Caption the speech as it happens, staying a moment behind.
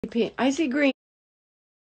Pink. I see green.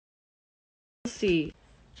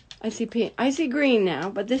 I see pink. I see green now,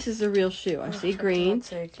 but this is the real shoe. I see green.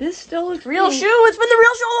 This still looks real pink. shoe. It's been the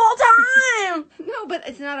real shoe all the time. No, but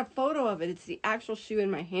it's not a photo of it. It's the actual shoe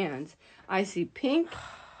in my hands. I see pink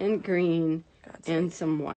and green and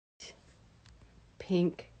some white.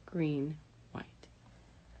 Pink, green, white.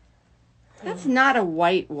 That's not a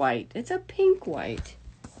white. It's a pink white.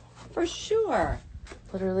 For sure.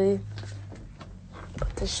 Literally,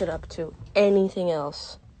 put this shit up to anything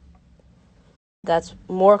else that's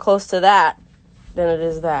more close to that than it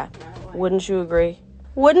is that. Wouldn't you agree?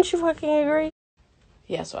 Wouldn't you fucking agree?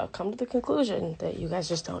 Yeah, so I've come to the conclusion that you guys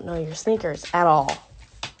just don't know your sneakers at all.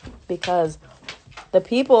 Because the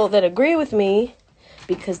people that agree with me,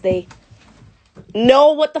 because they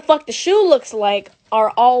know what the fuck the shoe looks like, are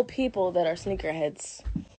all people that are sneakerheads.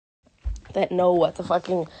 That know what the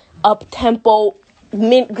fucking up-tempo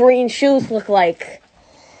mint green shoes look like.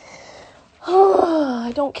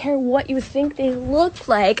 I don't care what you think they look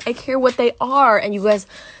like. I care what they are. And you guys...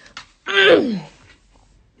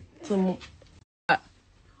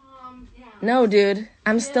 No, dude.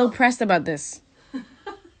 I'm still pressed about this.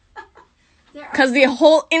 Because the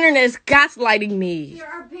whole internet is gaslighting me. There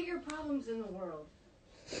are bigger problems in the world.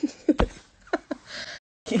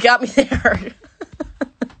 You got me there.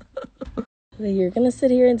 You're going to sit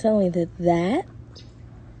here and tell me that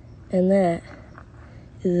and that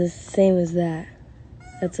is the same as that.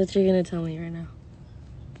 That's what you're going to tell me right now.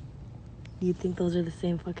 You think those are the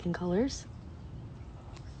same fucking colors?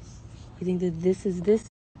 You think that this is this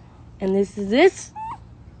and this is this?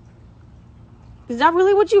 Is that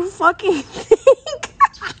really what you fucking think?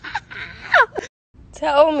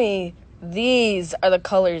 Tell me these are the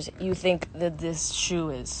colors you think that this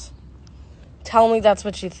shoe is. Tell me that's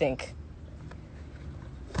what you think.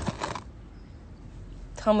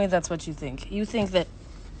 Tell me that's what you think. You think that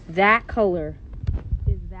that color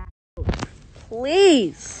is that color.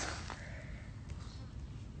 Please.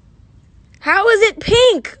 How is it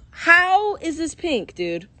pink? How is this pink,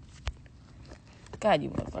 dude? God, you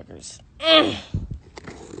motherfuckers.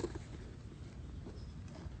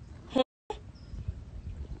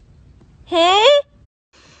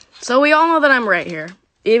 So we all know that I'm right here.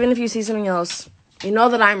 Even if you see something else, you know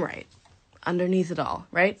that I'm right. Underneath it all,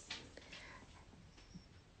 right?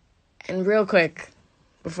 And real quick,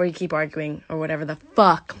 before you keep arguing or whatever the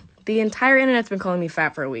fuck, the entire internet's been calling me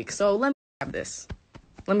fat for a week. So let me have this.